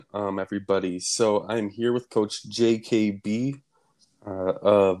everybody. So I'm here with Coach JKB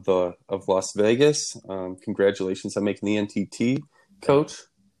of Las Vegas. Congratulations on making the NTT, Thank you. Coach.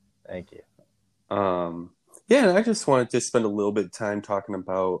 Thank you. Um, yeah, and I just wanted to spend a little bit of time talking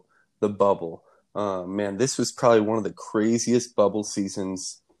about the bubble. Man, this was probably one of the craziest bubble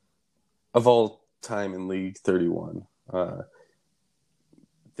seasons of all time in League 31.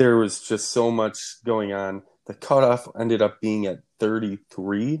 There was just so much going on. The cutoff ended up being at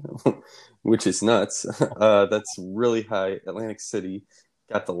 33, which is nuts. That's really high. Atlantic City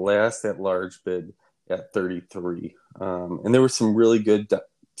got the last at large bid at 33. And there were some really good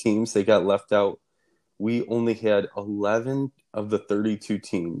teams. They got left out. We only had 11 of the 32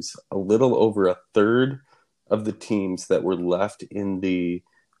 teams, a little over a third of the teams that were left in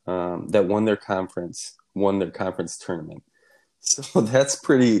that won their conference tournament. So that's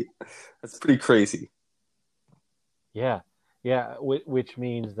pretty crazy. Yeah. Yeah. Which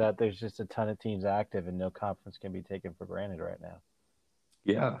means that there's just a ton of teams active and no conference can be taken for granted right now.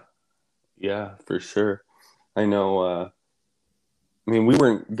 Yeah, yeah, for sure. I know. I mean, we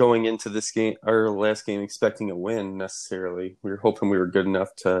weren't going into this game, our last game, expecting a win necessarily. We were hoping we were good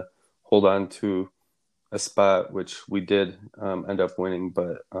enough to hold on to a spot, which we did end up winning.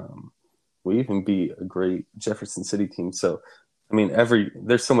 But we even beat a great Jefferson City team. So, I mean,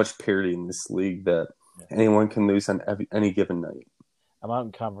 there's so much parity in this league that Yeah. anyone can lose on any given night. I'm out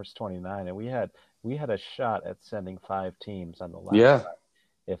in Conference 29, and we had a shot at sending 5 teams on the last Yeah. night.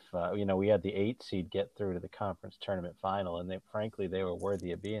 If we had the 8 seed get through to the conference tournament final, and they were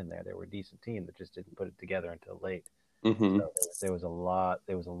worthy of being there. They were a decent team that just didn't put it together until late. Hmm. So there was a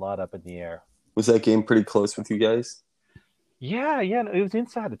lot up in the air. Was that game pretty close with you guys? Yeah, yeah, no, it was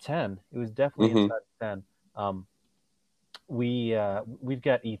inside of 10. It was definitely Hmm. inside of 10. We've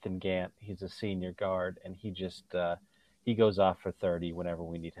got Ethan Gant. He's a senior guard, and he goes off for 30 whenever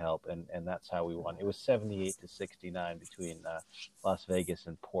we need help, and that's how we won. It was 78-69 between Las Vegas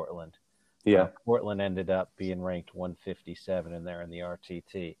and Portland. Yeah. Portland ended up being ranked 157, and they're in the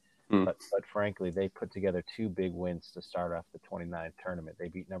RTT. Mm. But frankly, they put together 2 big wins to start off the 29 tournament. They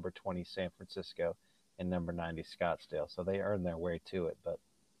beat number 20 San Francisco and number 90 Scottsdale, so they earned their way to it. But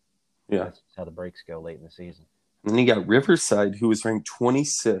Yeah. that's just how the breaks go late in the season. And then you got Riverside, who was ranked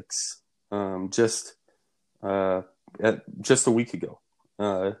 26 just uh, just a week ago,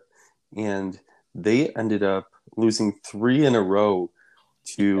 and they ended up losing 3 in a row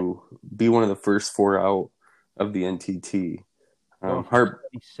to be one of the first 4 out of the NTT. Going from Hart,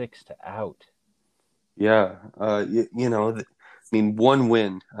 26 to out. yeah, I mean, one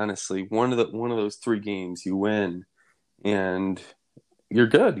win, honestly, one of those 3 games you win, and you're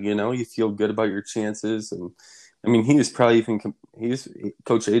good. You feel good about your chances, and I mean, he was probably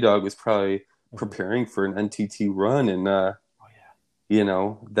Coach Adog was probably Mhm. preparing for an NTT run, and Oh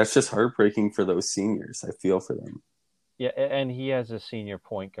yeah, that's just heartbreaking for those seniors. I feel for them. yeah, and he has a senior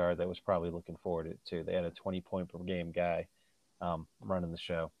point guard that was probably looking forward to it too. They had a 20 point per game guy running the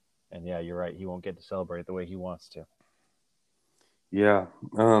show, and yeah, you're right. He won't get to celebrate the way he wants to. Yeah.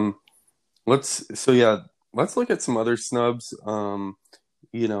 Let's look at some other snubs.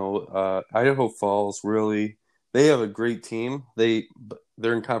 Idaho Falls really they have a great team. They're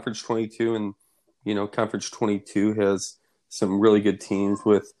in Conference 22, and Conference 22 has some really good teams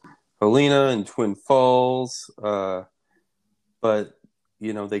with Helena and Twin Falls. But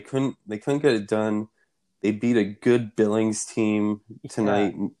they couldn't get it done. They beat a good Billings team Yeah,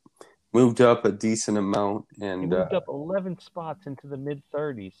 tonight, moved up a decent amount, he and moved up 11 spots into the mid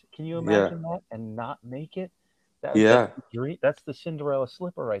 30s. Can you yeah, imagine that and not make it? That's yeah, the dream. That's the Cinderella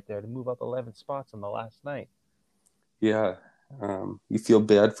slipper right there to move up 11 spots on the last night. yeah. You feel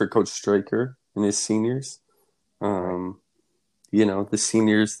bad for Coach Stryker and his seniors. Right. Um, the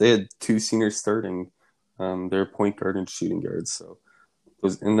seniors, they had 2 seniors starting. Their point guard and shooting guards. So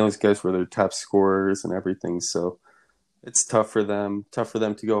those guys were their top scorers and everything. So it's tough for them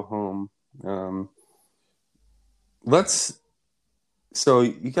to go home. Um, let's So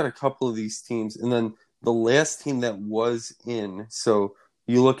you got a couple of these teams, and then the last team that was in. So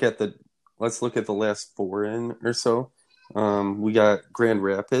you look at the let's look at the last 4 in or so. We got Grand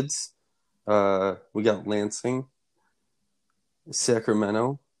Rapids, we got Lansing,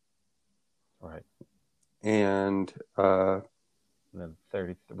 Sacramento, Right. and And then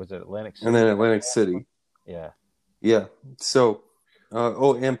 30 was it Atlantic and City? then Atlantic City. Yeah. Yeah. So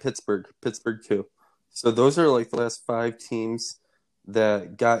and Pittsburgh too. So those are like the last 5 teams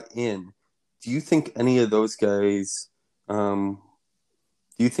that got in. Do you think any of those guys? Um,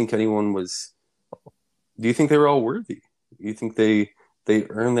 do you think anyone was? Do you think they were all worthy? Do you think they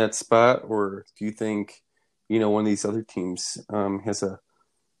earned that spot, or do you think one of these other teams has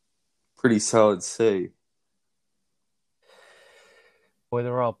pretty solid say. Boy,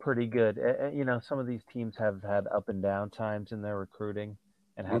 they're all pretty good. Some of these teams have had up and down times in their recruiting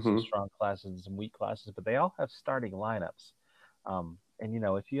and have some Hmm. strong classes and some weak classes, but they all have starting lineups. And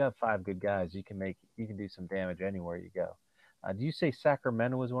if you have five good guys, you can do some damage anywhere you go. Do you say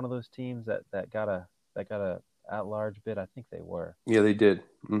Sacramento was one of those teams that got a at large bid? I think they were. Yeah, they did.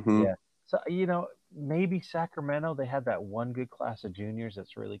 Hmm. Yeah. So maybe Sacramento, they had that one good class of juniors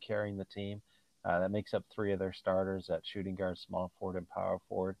that's really carrying the team. That makes up three of their starters at shooting guard, small forward, and power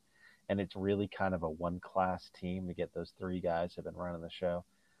forward. And it's really kind of a one class team to get those three guys who've been running the show.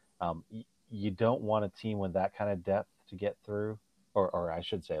 You don't want a team with that kind of depth to get through, or I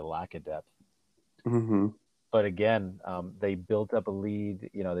should say, lack of depth. Hmm. But again, they built up a lead.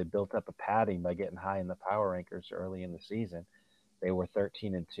 They built up a padding by getting high in the power rankers early in the season. They were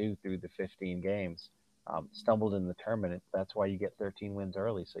 13-2 through the 15 games. Stumbled in the tournament. That's why you get 13 wins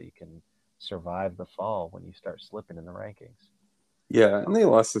early, so you can survive the fall when you start slipping in the rankings. Yeah, and they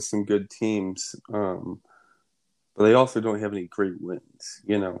lost to some good teams, but they also don't have any great wins.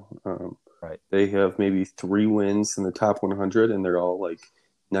 Right. They have maybe 3 wins in the top 100, and they're all like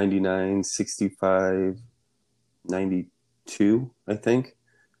 99, 65, 92, I think.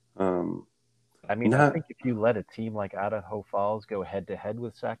 Um, I mean, I not, think if you let a team like Idaho Falls go head to head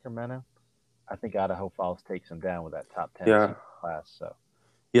with Sacramento, I think Idaho Falls takes them down with that top 10 yeah, seed class. So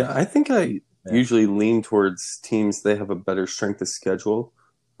yeah. I think I yeah, usually lean towards teams that have a better strength of schedule,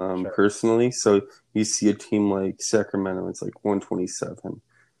 sure, personally. So you see a team like Sacramento, it's like 127,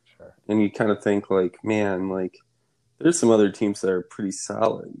 sure. and you kind of think like, man, like there's some other teams that are pretty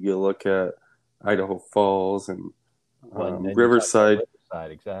solid. You look at Idaho Falls and Well, and you talk about Riverside.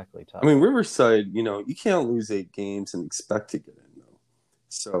 Riverside, exactly, I top mean, 10. Riverside, you can't lose 8 games and expect to get in though.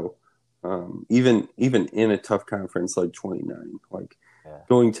 So even in a tough conference like 29, like Yeah.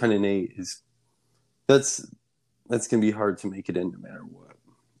 going 10-8 is that's that's gonna be hard to make it in no matter what.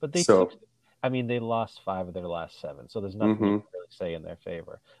 But they took, So I mean, they lost five of their last seven, so there's nothing you hmm can really say in their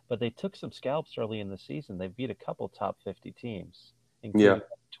favor. But they took some scalps early in the season. They beat a couple top 50 teams, yeah, including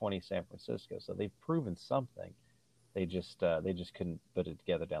 20 San Francisco. So they've proven something. They just couldn't put it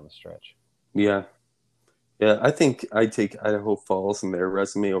together down the stretch. yeah, yeah. I think I take Idaho Falls and their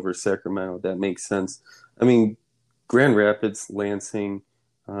resume over Sacramento. That makes sense. I mean, Grand Rapids, Lansing,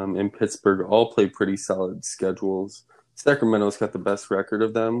 and Pittsburgh all play pretty solid schedules. Sacramento's got the best record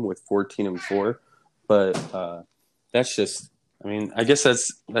of them with 14-4, but that's just. I mean, I guess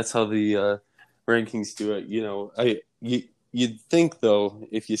that's how the rankings do it. You'd think though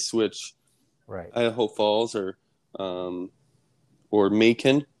if you switch Right. Idaho Falls um, or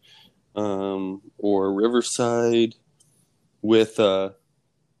Macon or Riverside with a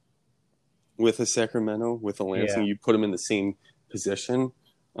Sacramento, with a Yeah. Lansing, you put them in the same position.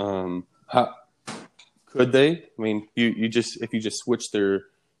 How could they? I mean, you just if you just switch their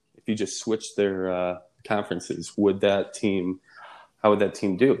conferences, would that team? How would that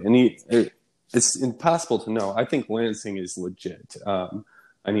team do? It's impossible to know. I think Lansing is legit.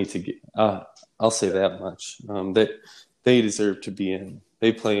 I need to get. I'll say that much. That they deserve to be in.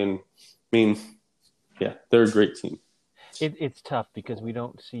 They play in. I mean, yeah, they're a great team. It's tough because we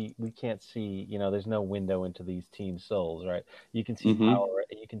can't see, there's no window into these team souls, right? You can see Hmm. power,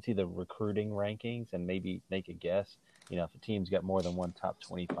 you can see the recruiting rankings and maybe make a guess. If a team's got more than one top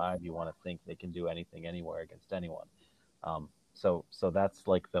 25, you want to think they can do anything anywhere against anyone. So that's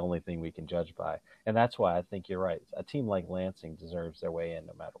like the only thing we can judge by. And that's why I think you're right. A team like Lansing deserves their way in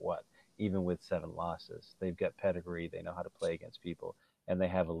no matter what, even with seven losses. They've got pedigree, they know how to play against people, and they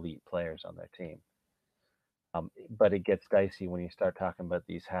have elite players on their team. But it gets dicey when you start talking about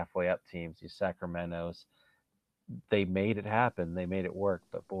these halfway up teams, these Sacramento's. They made it happen, they made it work.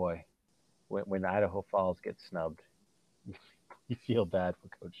 But boy, when Idaho Falls gets snubbed, you feel bad for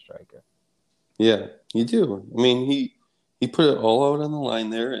Coach Stryker. Yeah, you do. I mean, he put it all out on the line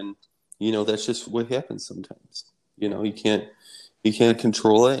there, and that's just what happens sometimes. Yeah. You can't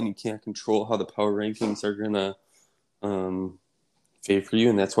control it, and you can't control how the power rankings are gonna um, favor you,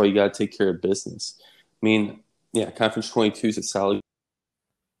 and that's why you got to take care of business. I mean, yeah, Conference 22 is a solid.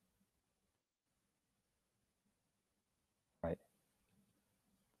 Right.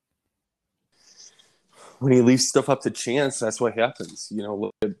 When you leave stuff up to chance, that's what happens.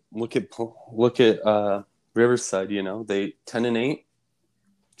 Look at Riverside. They 10-8,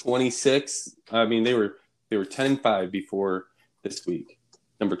 26. I mean, they were 10-5 before this week.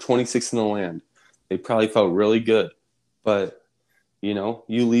 Number 26 in the land. They probably felt really good, but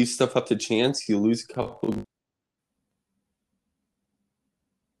you leave stuff up to chance, you lose a couple.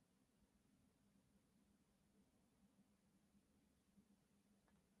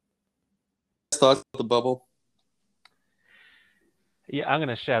 thoughts about the bubble? Yeah, I'm going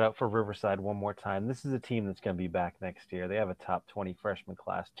to shout out for Riverside one more time. This is a team that's going to be back next year. They have a top 20 freshman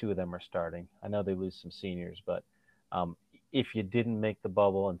class. 2 of them are starting. I know they lose some seniors, but if you didn't make the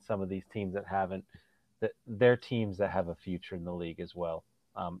bubble, and some of these teams that haven't, they're teams that have a future in the league as well.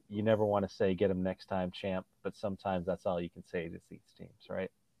 You never want to say get them next time, champ, but sometimes that's all you can say to these teams,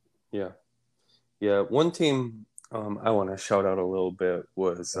 right? Yeah. Yeah. One team I want to shout out a little bit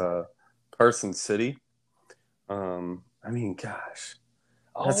was Carson City. I mean, gosh.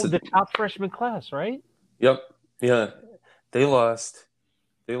 The top freshman class, right? Yep. Yeah. They lost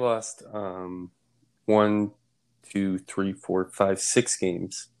 1, 2, 3, 4, 5, 6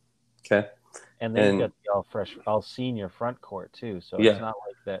 games. Okay. And they've got the all senior front court too. So yeah. it's not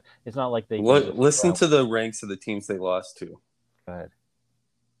like that. It's not like they listen to the ranks of the teams they lost to. Go ahead.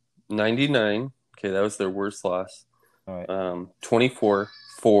 99. Okay, that was their worst loss. All right. 24,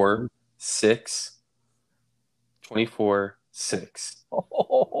 4, 6. 24, 6.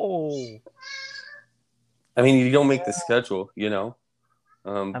 Oh. I mean, you don't make the schedule, you know.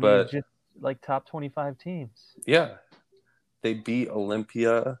 But just like top 25 teams. Yeah. They beat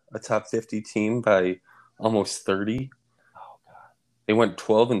Olympia, a top 50 team, by almost 30. Oh God. They went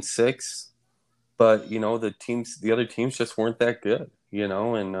 12-6, but you know the other teams just weren't that good, you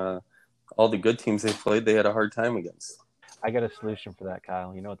know, and all the good teams they played, they had a hard time against. I got a solution for that,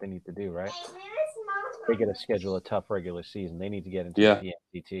 Kyle. You know what they need to do, right? They got to schedule a tough regular season. They need to get into the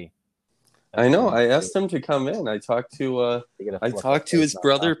NCT. I know. I asked him to come in. I talked to his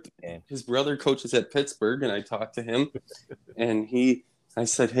brother. His brother coaches at Pittsburgh, and I talked to him. And I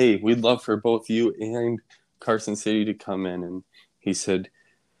said, "Hey, we'd love for both you and Carson City to come in." And he said,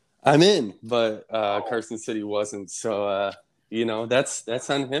 "I'm in," but Carson City wasn't. So you know, that's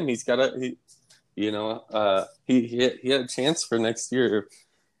on him. He's got he had a chance for next year.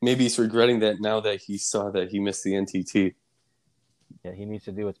 Maybe he's regretting that now that he saw that he missed the NTT. Yeah, he needs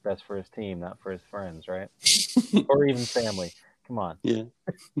to do what's best for his team, not for his friends, right? Or even family. Come on. Yeah.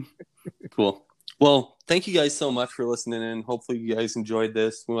 Cool. Well, thank you guys so much for listening in. Hopefully you guys enjoyed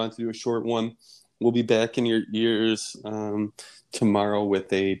this. We wanted to do a short one. We'll be back in your ears tomorrow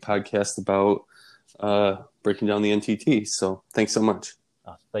with a podcast about breaking down the NTT. So thanks so much.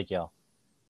 Thank y'all.